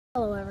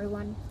Hello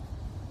everyone.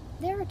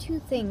 There are three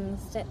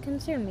things that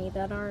concern me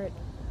that are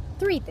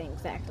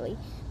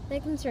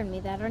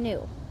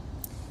new.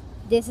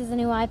 This is a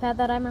new iPad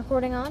that I'm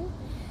recording on.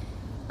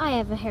 I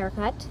have a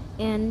haircut,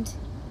 and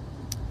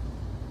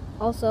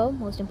also,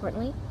 most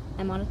importantly,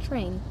 I'm on a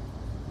train.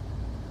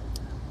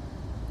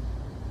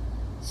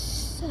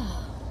 So,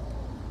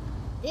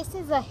 this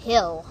is a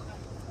hill.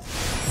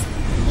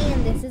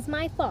 And this is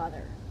my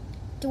father,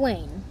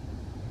 Dwayne.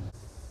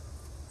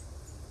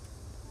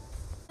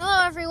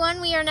 Hello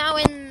everyone, we are now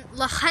in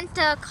La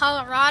Junta,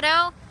 Colorado.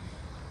 I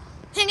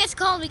think it's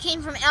called. We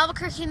came from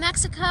Albuquerque,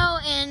 Mexico,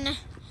 and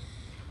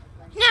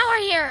now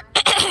we're here.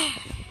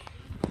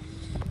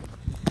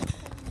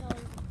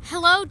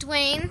 Hello,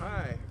 Dwayne.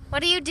 Hi.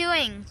 What are you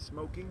doing?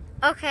 Smoking.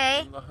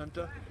 Okay. In La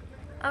Junta.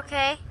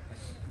 Okay.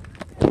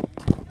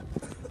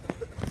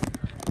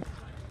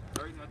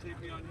 Alright, now take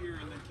me on here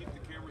and then keep the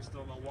camera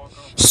still and I'll walk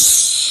off.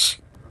 Shh.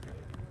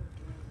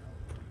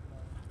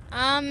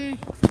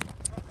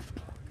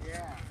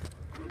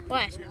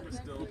 What?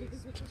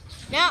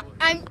 No,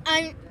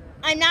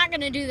 I'm not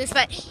gonna do this,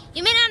 but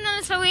you may not know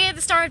this, but we are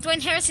the star of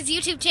Dwayne Harris's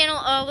YouTube channel,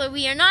 although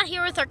we are not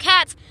here with our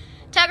cats.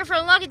 Tiger Full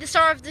of Luck is the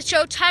star of the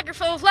show Tiger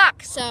Full of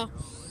Luck, so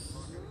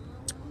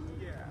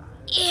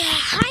yeah,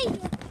 hi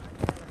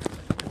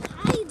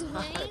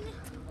Dwayne.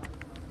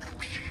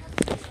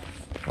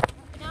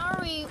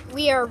 Now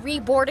we are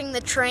reboarding the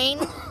train.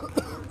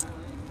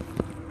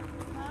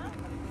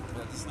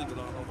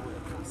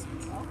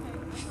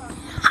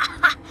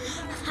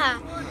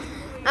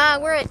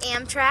 We're at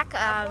Amtrak.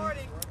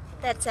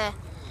 That's a.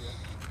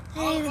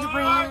 Oh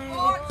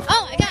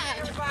my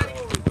God!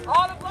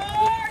 All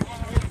aboard!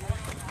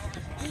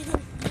 I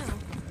didn't know.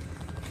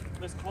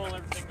 Miss Cole,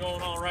 everything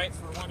going all right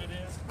for what it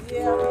is?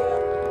 Yeah.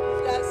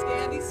 You gotta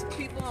scan these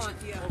people on.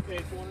 Yeah. Okay,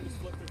 if you wanted to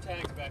flip their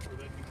tags back for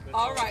that.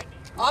 All right.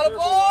 All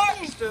aboard!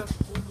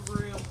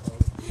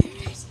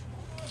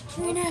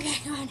 We're now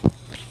back on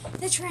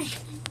the train,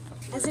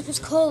 as if it's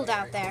cold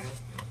out there,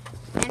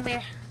 and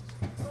we're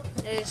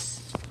just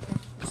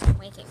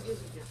waiting.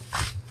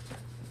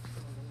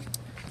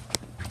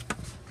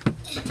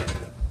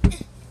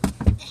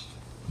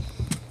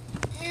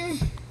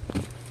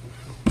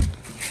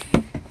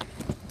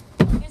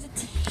 There's a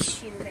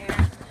tissue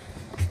there.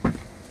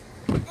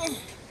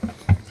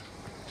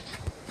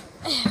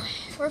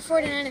 We're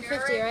 49 and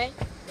 50, right?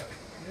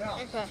 Yeah.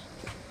 Okay.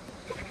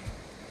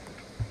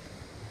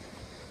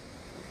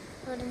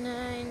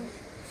 49,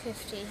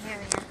 50, here we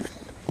are.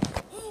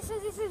 Hey, so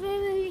this is where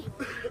we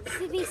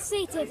should be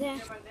seated.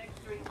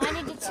 I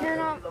need to turn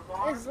off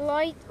this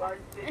light.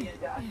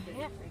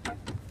 Yeah.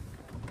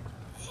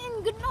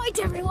 And good night,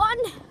 everyone.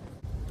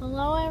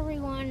 Hello,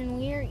 everyone, and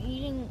we are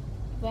eating.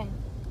 Ben,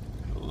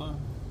 Hello.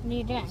 what are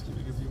you doing? Just to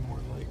give you more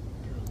light.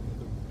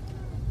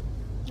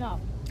 No.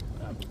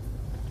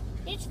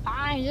 It's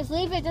fine. Just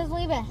leave it. Just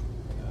leave it. No,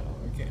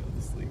 I can't.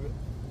 Just leave it.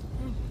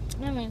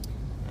 I mean,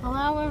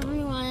 hello,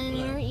 everyone.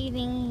 We're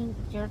eating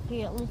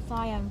jerky. At least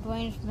I am.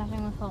 Dwayne's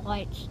messing with the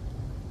lights.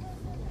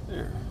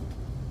 There.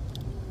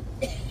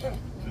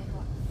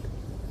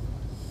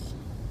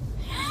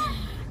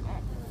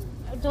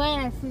 Dwayne,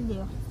 I see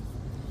you.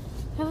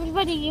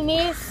 Everybody, you may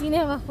have seen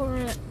him before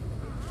in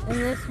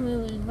this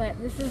movie, but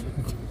this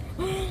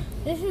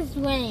is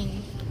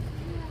Dwayne.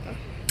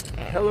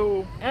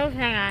 Hello.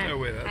 Okay. No,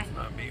 wait, that's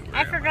not me. Where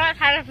I am forgot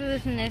how to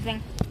position this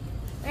thing.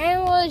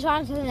 Anyways,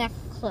 on to the next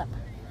clip.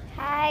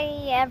 Hi,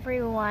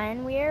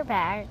 everyone. We're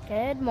back.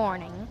 Good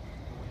morning.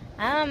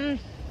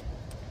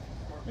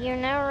 We are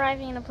now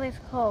arriving in a place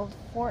called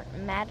Fort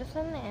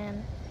Madison,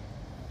 and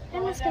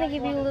I'm just going to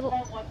give you a little...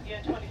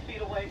 20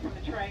 feet away from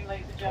the train,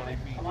 ladies and gentlemen.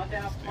 Come on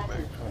down.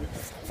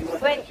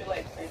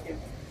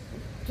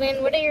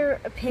 Dwayne, what are your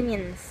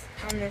opinions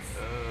on this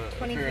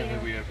 20 feet Apparently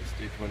away? we have to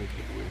stay 20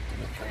 feet away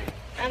from the train.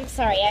 I'm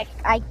sorry,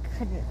 I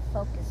couldn't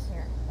focus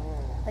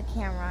the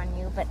camera on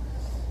you, but...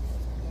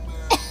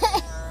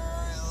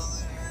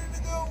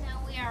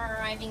 Now we are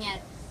arriving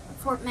at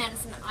Fort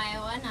Madison,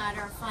 Iowa, not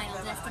our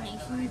final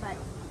destination, but...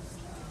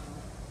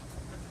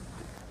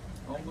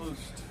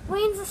 Almost.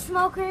 Wayne's a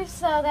smoker,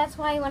 so that's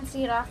why he wants to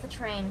get off the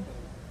train.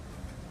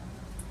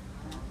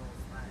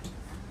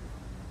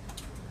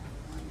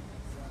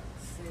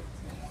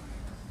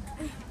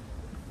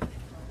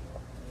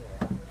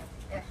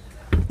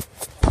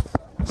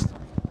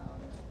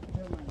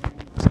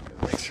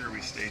 Make sure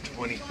we stay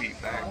 20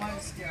 feet back.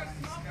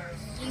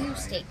 You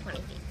stay 20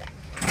 feet back.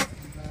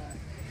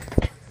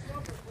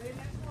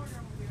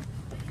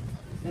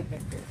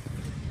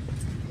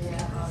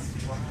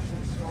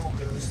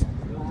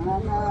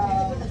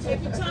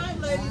 Take your time,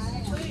 ladies,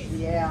 please.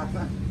 Yeah,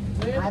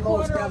 I'm Over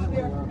almost there, done over with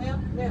there. work.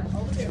 Ma'am,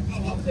 over there.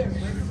 Over there.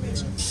 Wait for me.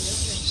 Yes,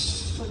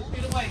 ma'am. 20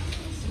 feet away.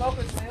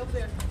 Smokers, way over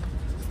there.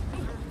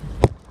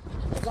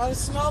 Gonna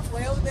smoke,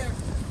 way over there.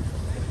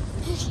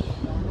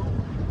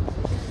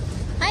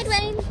 Hi,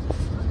 Dwayne.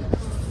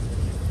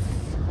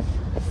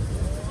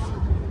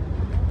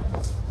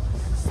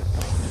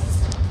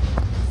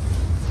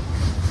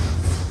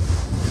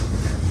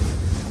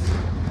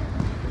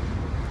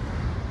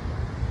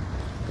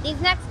 These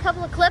next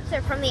couple of clips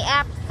are from the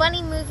app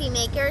Funny Movie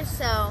Maker,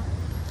 so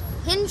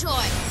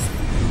enjoy.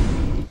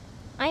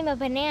 I'm a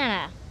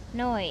banana.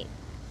 No, wait.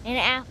 An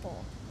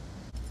apple.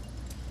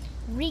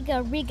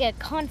 Riga, Riga,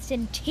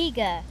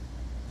 Constantiga.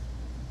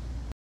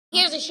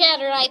 Here's a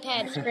shattered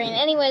iPad screen.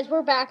 Anyways,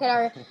 we're back at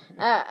our, Did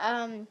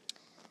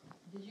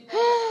you know that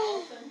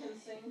Allison can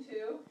sing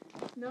too?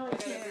 No, I got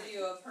can't. a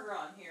video of her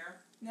on here.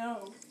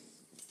 No.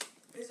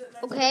 Is it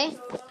meant Okay. to be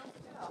so long?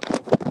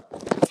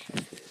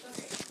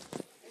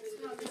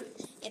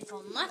 It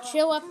will not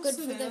show up good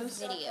Yes, for it the is.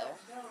 video.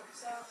 No,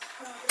 stop.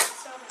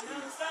 Stop it. No,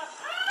 stop.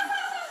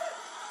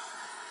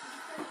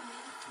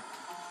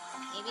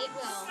 Maybe it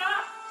will.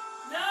 Stop!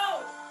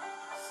 No!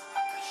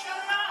 Shut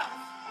it up!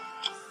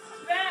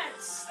 Ben,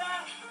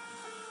 stop!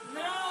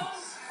 No!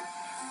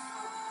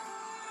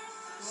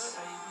 What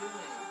are you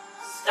doing?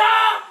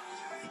 Stop!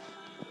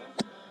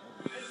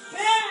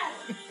 Ben!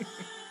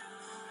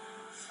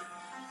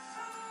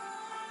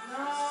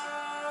 No!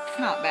 It's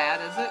not bad,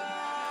 is it?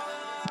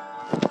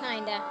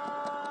 Kinda.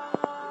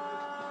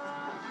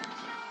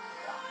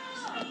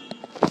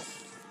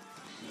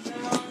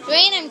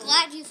 Dwayne, I'm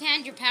glad you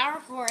found your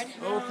power cord.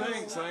 Oh,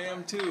 thanks. I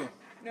am too.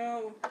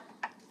 No.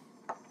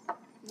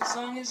 The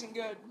song isn't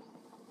good.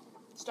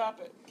 Stop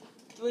it.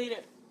 Delete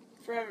it.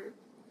 Forever.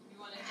 You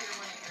want to hear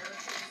one of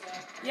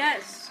Eric's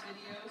Yes.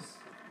 videos?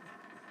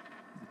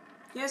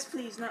 Yes,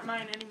 please. Not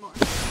mine anymore.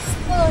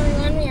 Hello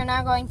everyone, we are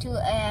now going to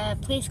a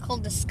place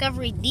called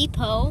Discovery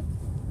Depot.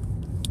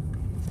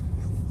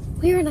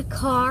 We're in a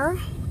car,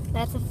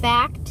 that's a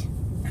fact,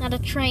 not a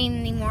train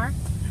anymore.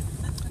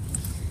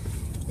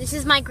 This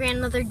is my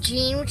grandmother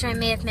Jean, which I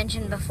may have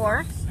mentioned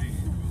before.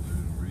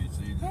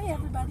 Hey,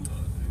 everybody.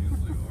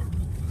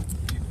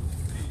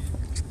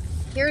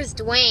 Here's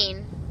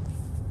Dwayne.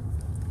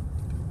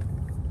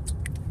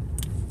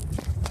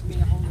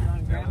 Yeah,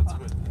 that's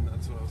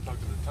what I was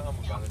talking to Tom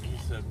about. And he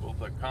said, well,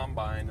 the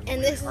combine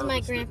And this is my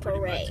Grandpa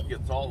Ray.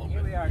 Gets all of it.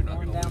 Here we are, You're not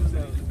going gonna down lose the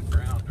any road. to the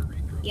ground to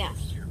regrow Yes.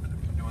 this year. But if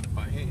you're doing it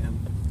by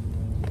hand,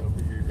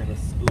 over here you're gonna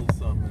spill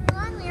some.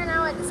 We are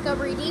now at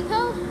Discovery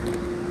Depot.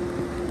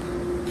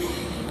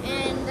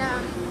 And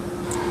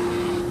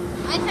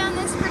I found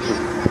this pretty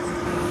interesting.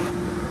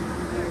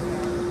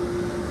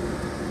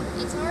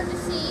 It's hard to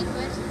see,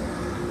 but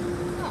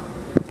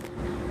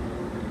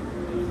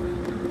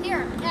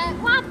here,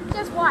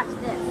 just watch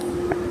this.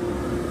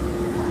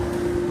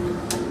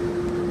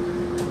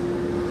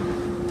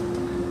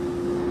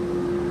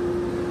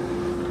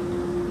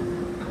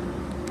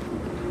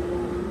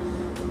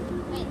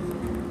 Wait.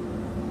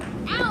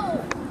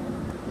 Ow!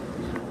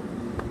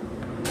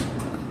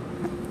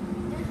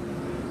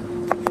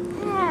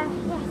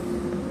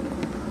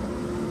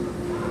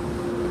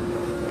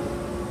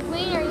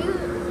 Wayne, are you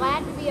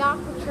glad to be off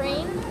the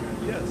train?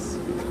 Yes.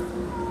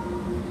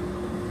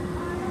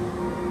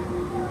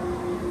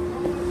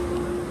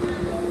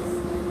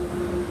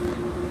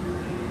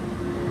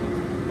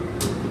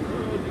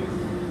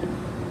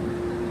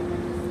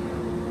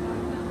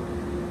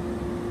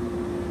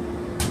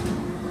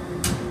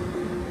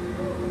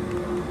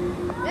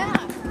 Yeah.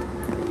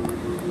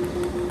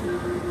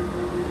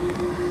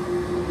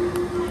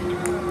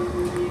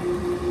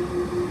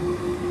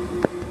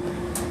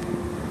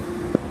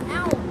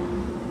 Ow.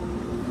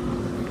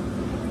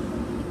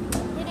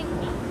 Hitting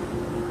me.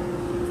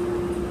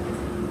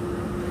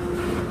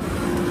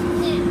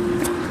 Yeah.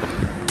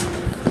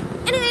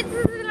 Anyway,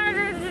 this is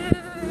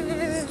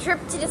our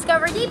trip to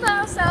Discovery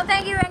Depot, so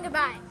thank you and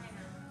goodbye.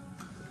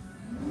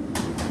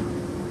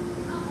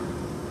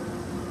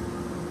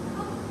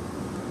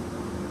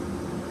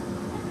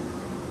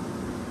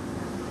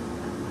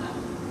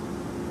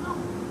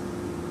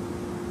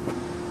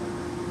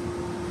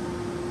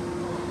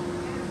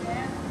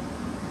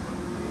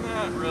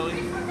 Not really.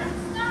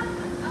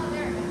 Oh,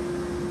 there it is.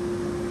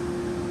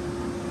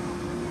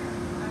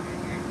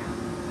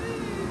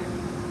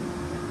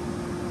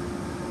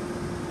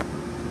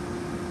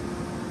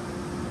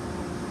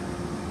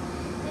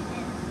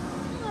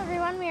 Hello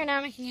everyone, we are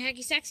now making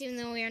hacky sacks even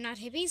though we are not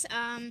hippies.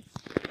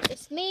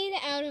 It's made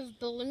out of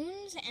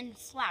balloons and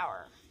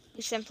flour.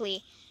 You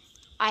simply,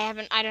 I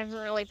haven't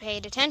really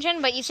paid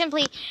attention, but you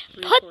simply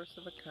put, 3/4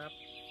 of a cup.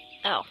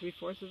 oh,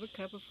 3/4 of a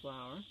cup of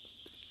flour.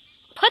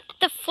 put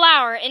the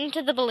flour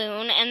into the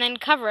balloon and then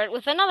cover it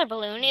with another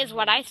balloon is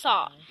what I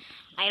saw.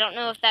 I don't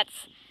know if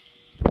that's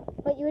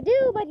what you would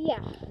do, but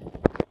yeah.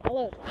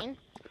 Hello, Dwayne.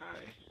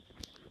 Hi.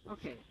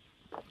 Okay.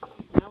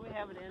 Now we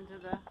have it into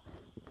the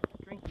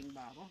drinking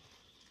bottle.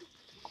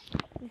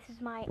 This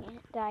is my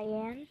Aunt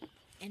Diane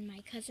and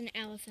my cousin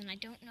Allison. I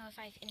don't know if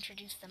I've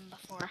introduced them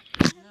before.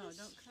 No,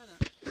 don't cut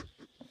it.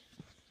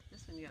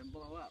 This one you gotta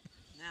blow up.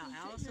 Now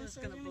Allison is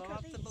gonna blow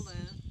up the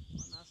balloon.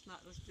 Well,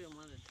 let's do them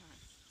one at a time.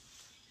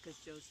 Because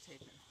Joe's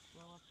taping.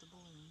 Blow up the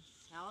balloon.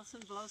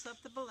 Allison blows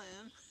up the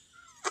balloon.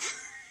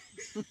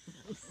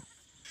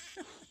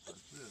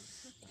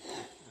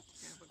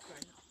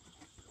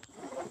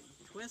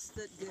 Twist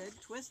it good.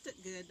 Twist it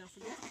good. Don't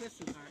forget the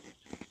twisting part.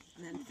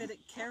 And then fit it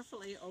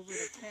carefully over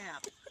the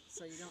cap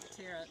so you don't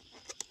tear it.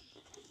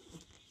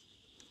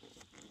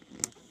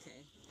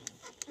 Okay.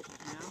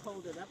 Now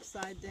hold it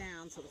upside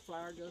down so the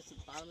flour goes to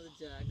the bottom of the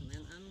jug, and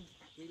then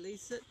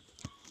release it.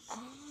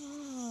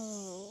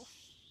 Oh.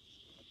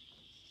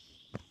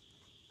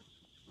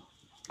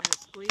 And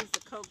squeeze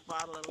the Coke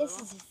bottle a little.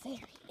 This is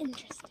very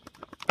interesting.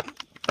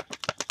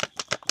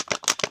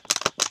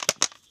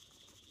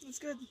 It's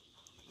good.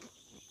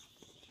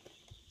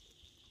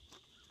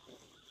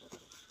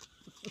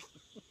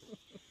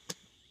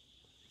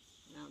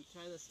 Now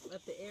try this.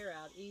 Let the air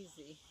out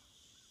easy.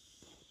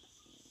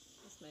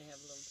 This may have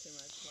a little too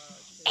much flour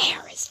too.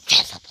 Air is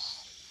visible.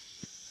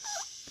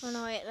 Oh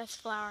no, wait, that's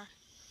flour.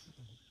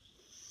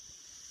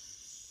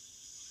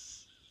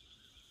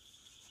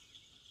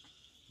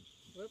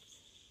 Whoops.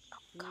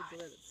 You need to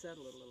let it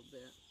settle a little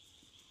bit.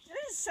 It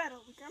is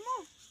settled,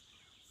 Grandma.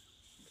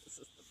 This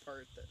is the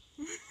part that...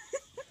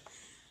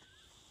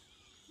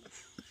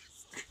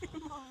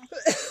 Grandma.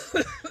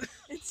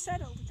 It's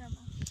settled,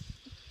 Grandma.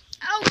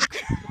 Oh!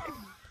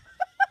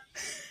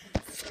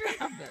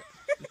 Stop it.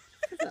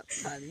 What's up,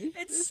 honey?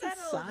 It's this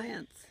settled. Is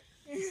science.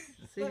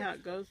 See how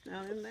it goes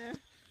down in there?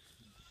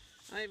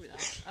 Maybe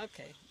not.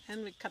 Okay.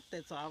 And we cut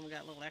this off. We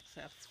got a little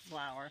excess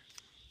flour.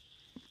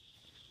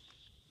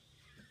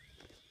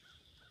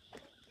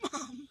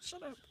 Mom,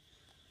 shut up.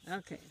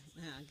 Okay.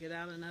 Now get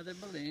out another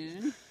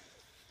balloon.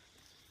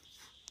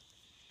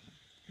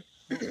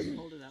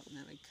 Hold it up, and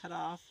then we cut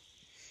off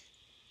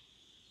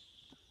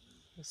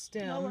the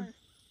stem. Lower.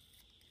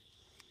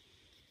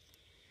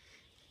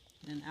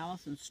 And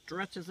Allison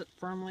stretches it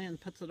firmly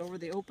and puts it over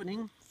the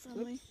opening.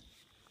 Firmly. Oops.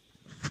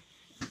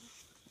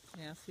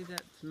 Yeah, see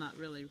that's not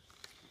really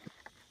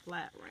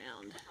flat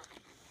round.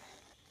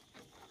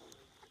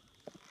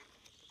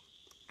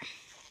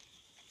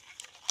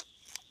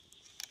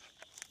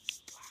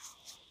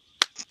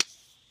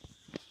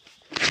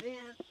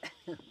 Then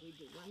we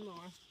do one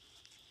more.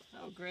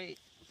 Oh, great.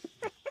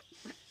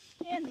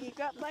 Andy, you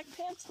got black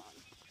pants on.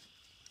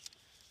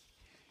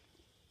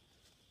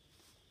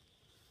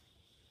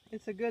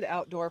 It's a good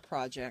outdoor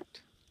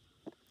project.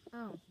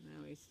 Oh.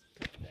 Now we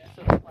cut that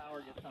so the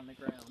flour gets on the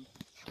ground.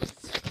 Oh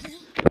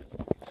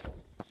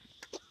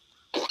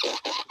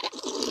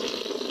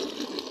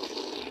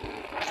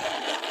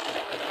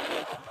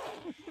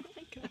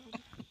my god.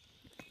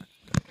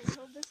 Let's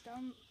hold this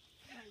down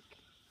like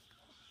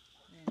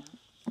Yeah.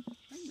 I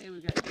think maybe we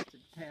got just a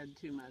tad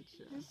too much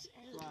this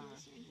air flour.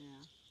 missing.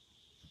 Yeah.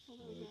 A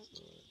little bit.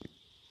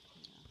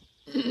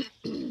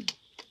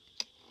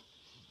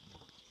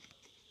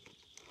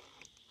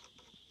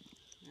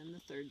 And the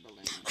third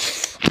balloon.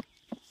 That's...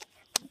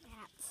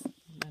 And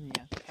then you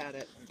cut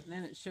it. And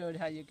then it showed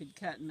how you could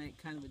cut and make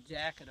kind of a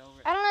jacket over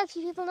it. I don't know if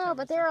you people know,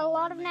 but there are a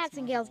lot of Makes gnats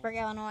in more Galesburg,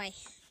 Illinois.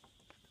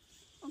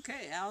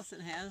 Okay, Allison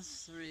has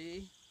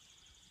 3.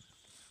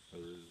 Are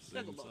they the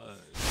Sugar same balls.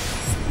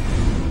 size?